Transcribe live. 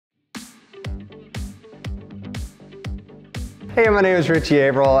Hey, my name is Richie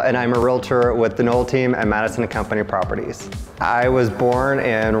Averill, and I'm a realtor with the Knoll team at Madison Company Properties. I was born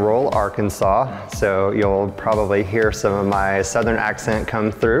in rural Arkansas, so you'll probably hear some of my southern accent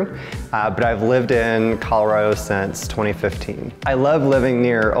come through, but I've lived in Colorado since 2015. I love living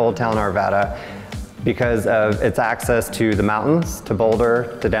near Old Town Arvada because of its access to the mountains, to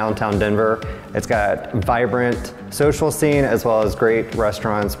Boulder, to downtown Denver. It's got a vibrant social scene as well as great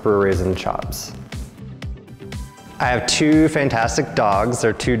restaurants, breweries, and shops. I have two fantastic dogs.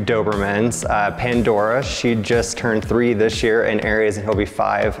 They're two Dobermans. Pandora, she just turned 3 this year, and Aries, and he'll be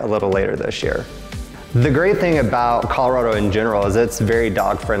 5 a little later this year. The great thing about Colorado in general is it's very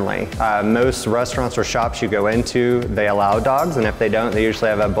dog friendly. Most restaurants or shops you go into, they allow dogs, and if they don't, they usually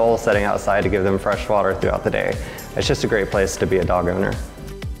have a bowl sitting outside to give them fresh water throughout the day. It's just a great place to be a dog owner.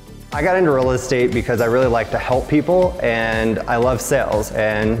 I got into real estate because I really like to help people and I love sales.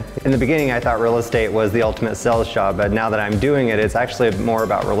 And in the beginning I thought real estate was the ultimate sales job, but now that I'm doing it, it's actually more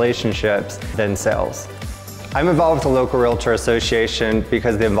about relationships than sales. I'm involved with the local realtor association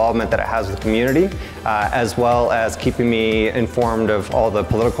because of the involvement that it has with the community, as well as keeping me informed of all the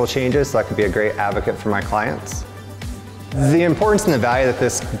political changes so I could be a great advocate for my clients. The importance and the value that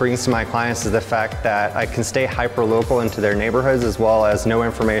this brings to my clients is the fact that I can stay hyper-local into their neighborhoods as well as know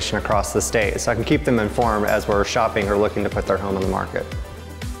information across the state, so I can keep them informed as we're shopping or looking to put their home on the market.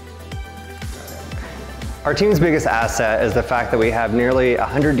 Our team's biggest asset is the fact that we have nearly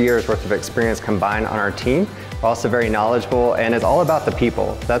 100 years worth of experience combined on our team. We're also very knowledgeable, and it's all about the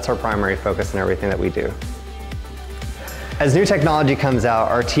people. That's our primary focus in everything that we do. As new technology comes out,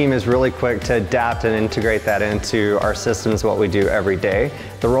 our team is really quick to adapt and integrate that into our systems, what we do every day.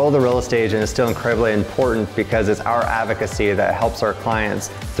 The role of the real estate agent is still incredibly important because it's our advocacy that helps our clients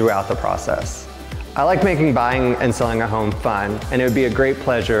throughout the process. I like making buying and selling a home fun, and it would be a great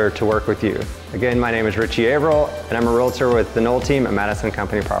pleasure to work with you. Again, my name is Richie Averill, and I'm a realtor with the Knoll team at Madison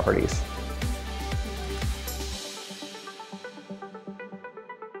Company Properties.